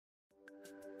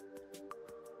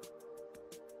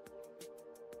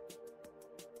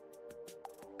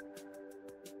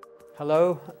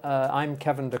Hello, I'm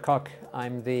Kevin de Kock.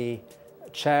 I'm the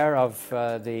chair of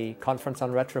the Conference on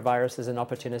Retroviruses and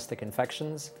Opportunistic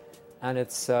Infections, and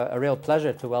it's a real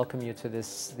pleasure to welcome you to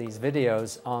these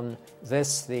videos on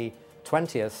this, the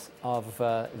 20th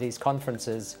of these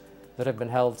conferences that have been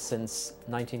held since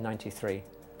 1993.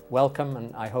 Welcome,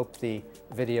 and I hope the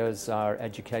videos are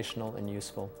educational and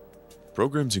useful.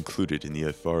 Programs included in the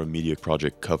IFARA Media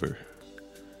Project cover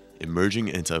emerging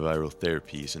antiviral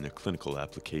therapies and their clinical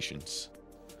applications,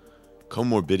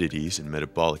 comorbidities and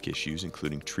metabolic issues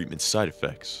including treatment side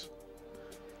effects,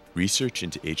 research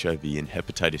into HIV and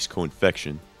hepatitis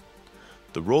co-infection,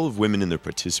 the role of women in their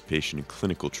participation in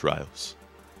clinical trials,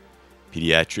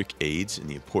 pediatric AIDS and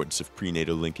the importance of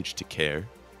prenatal linkage to care,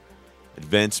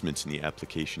 advancements in the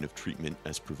application of treatment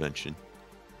as prevention,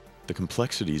 the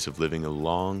complexities of living a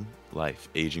long life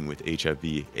aging with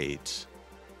HIV/AIDS,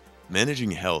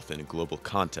 managing health in a global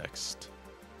context,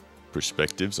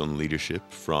 perspectives on leadership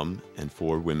from and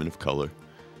for women of color,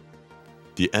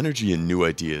 the energy and new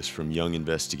ideas from young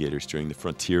investigators during the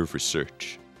frontier of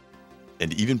research,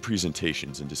 and even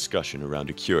presentations and discussion around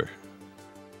a cure.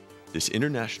 This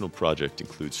international project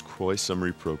includes CROI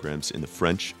summary programs in the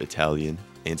French, Italian,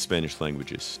 and Spanish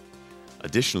languages.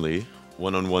 Additionally,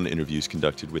 one-on-one interviews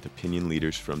conducted with opinion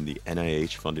leaders from the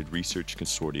NIH-funded research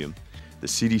consortium, the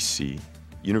CDC,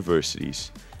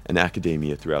 universities, and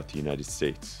academia throughout the United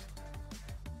States.